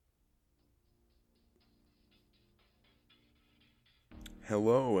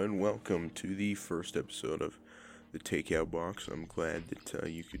Hello and welcome to the first episode of the Takeout Box. I'm glad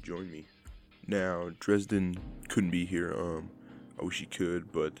that you could join me. Now, Dresden couldn't be here. I wish he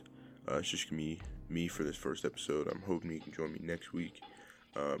could, but it's just gonna be me for this first episode. I'm hoping he can join me next week,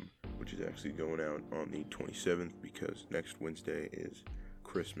 which is actually going out on the 27th because next Wednesday is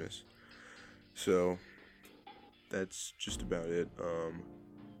Christmas. So that's just about it.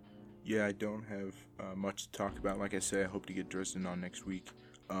 Yeah, I don't have much to talk about. Like I said, I hope to get Dresden on next week.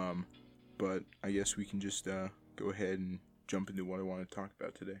 But I guess we can just go ahead and jump into what I want to talk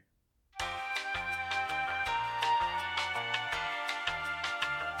about today.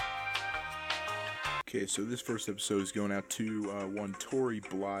 Okay, so this first episode is going out to one Tori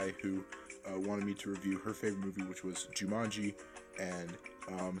Bly, who wanted me to review her favorite movie, which was Jumanji. And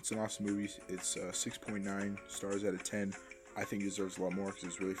it's an awesome movie. It's 6.9 stars out of 10. I think it deserves a lot more because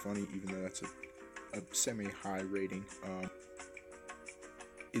it's really funny, even though that's a semi-high rating.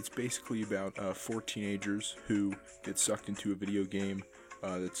 It's basically about 4 teenagers who get sucked into a video game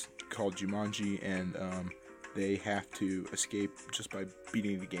that's called Jumanji, and they have to escape just by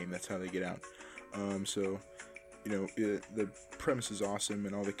beating the game. That's how they get out. The premise is awesome,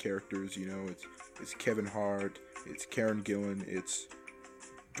 and all the characters, it's Kevin Hart, it's Karen Gillan, it's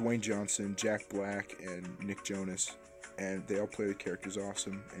Dwayne Johnson, Jack Black, and Nick Jonas. And they all play the characters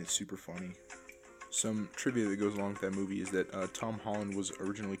awesome, and it's super funny. Some trivia that goes along with that movie is that Tom Holland was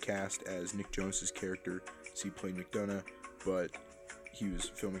originally cast as Nick Jonas' character, so he played McDonough, but he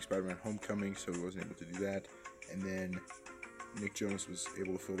was filming Spider-Man Homecoming, so he wasn't able to do that, and then Nick Jonas was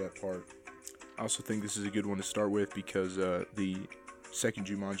able to fill that part. I also think this is a good one to start with because the second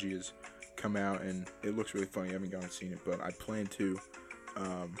Jumanji has come out, and it looks really funny. I haven't gone and seen it, but I plan to.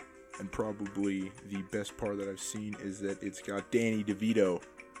 And probably the best part that I've seen is that it's got Danny DeVito.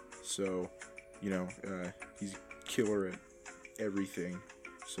 So, he's killer at everything.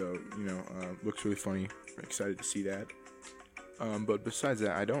 So, looks really funny. I'm excited to see that. But besides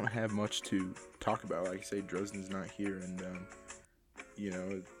that, I don't have much to talk about. Like I say, Dresden's not here, and,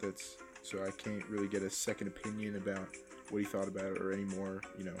 that's so I can't really get a second opinion about what he thought about it or any more,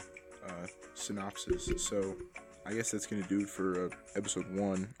 synopsis. So I guess that's gonna do it for episode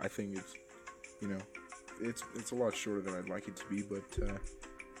 1. I think it's a lot shorter than I'd like it to be, but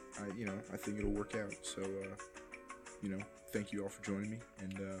I think it'll work out. So thank you all for joining me,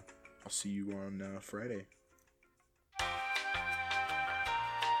 and I'll see you on Friday.